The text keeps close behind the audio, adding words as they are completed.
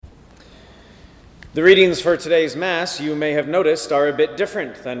The readings for today's Mass, you may have noticed, are a bit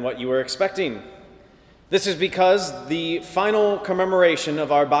different than what you were expecting. This is because the final commemoration of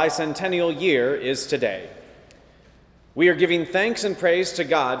our bicentennial year is today. We are giving thanks and praise to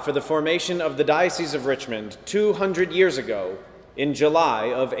God for the formation of the Diocese of Richmond 200 years ago in July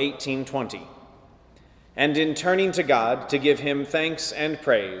of 1820. And in turning to God to give him thanks and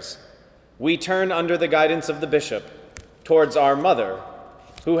praise, we turn under the guidance of the bishop towards our mother,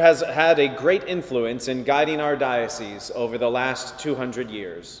 who has had a great influence in guiding our diocese over the last 200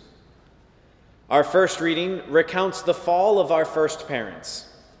 years. Our first reading recounts the fall of our first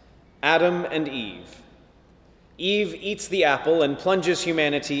parents, Adam and Eve. Eve eats the apple and plunges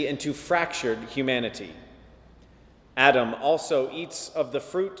humanity into fractured humanity. Adam also eats of the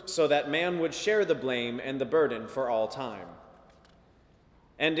fruit so that man would share the blame and the burden for all time.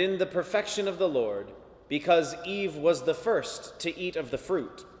 And in the perfection of the Lord, because Eve was the first to eat of the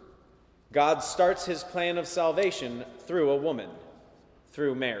fruit, God starts his plan of salvation through a woman,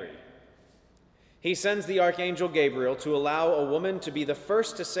 through Mary. He sends the archangel Gabriel to allow a woman to be the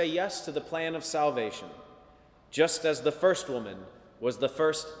first to say yes to the plan of salvation, just as the first woman was the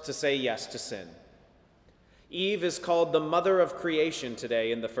first to say yes to sin. Eve is called the mother of creation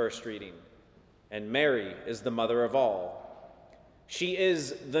today in the first reading, and Mary is the mother of all. She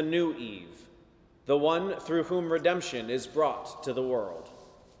is the new Eve, the one through whom redemption is brought to the world.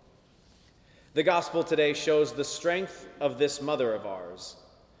 The gospel today shows the strength of this mother of ours.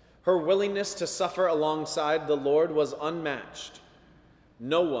 Her willingness to suffer alongside the Lord was unmatched.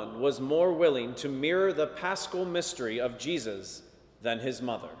 No one was more willing to mirror the paschal mystery of Jesus than his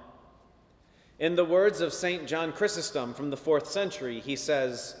mother. In the words of St. John Chrysostom from the 4th century, he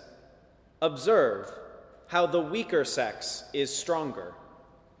says, "Observe how the weaker sex is stronger,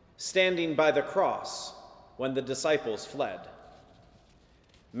 standing by the cross when the disciples fled.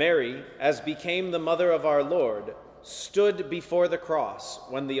 Mary, as became the mother of our Lord, stood before the cross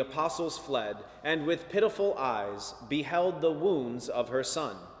when the apostles fled, and with pitiful eyes beheld the wounds of her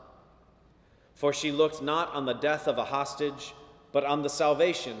Son. For she looked not on the death of a hostage, but on the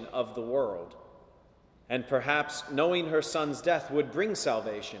salvation of the world. And perhaps, knowing her Son's death would bring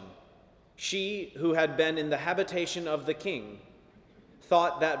salvation, she, who had been in the habitation of the King,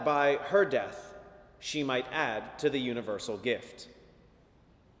 thought that by her death she might add to the universal gift."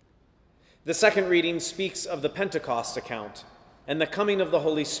 The second reading speaks of the Pentecost account and the coming of the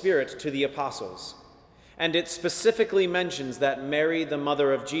Holy Spirit to the apostles, and it specifically mentions that Mary, the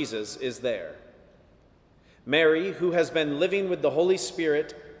mother of Jesus, is there. Mary, who has been living with the Holy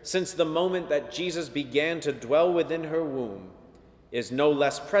Spirit since the moment that Jesus began to dwell within her womb, is no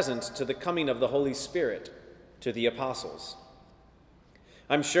less present to the coming of the Holy Spirit to the apostles.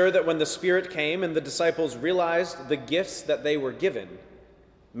 I'm sure that when the Spirit came and the disciples realized the gifts that they were given,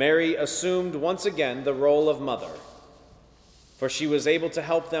 Mary assumed once again the role of mother, for she was able to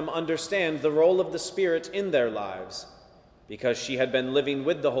help them understand the role of the Spirit in their lives, because she had been living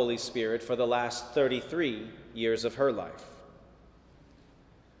with the Holy Spirit for the last 33 years of her life.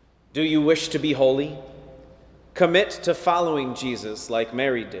 Do you wish to be holy? Commit to following Jesus like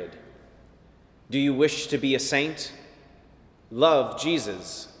Mary did. Do you wish to be a saint? Love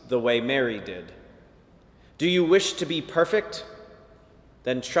Jesus the way Mary did. Do you wish to be perfect?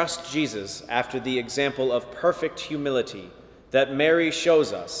 Then trust Jesus after the example of perfect humility that Mary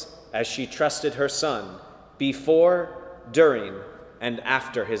shows us as she trusted her Son before, during, and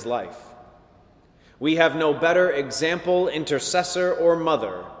after his life. We have no better example, intercessor, or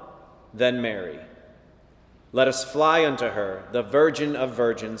mother than Mary. Let us fly unto her, the Virgin of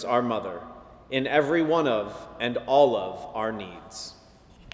Virgins, our mother, in every one of and all of our needs.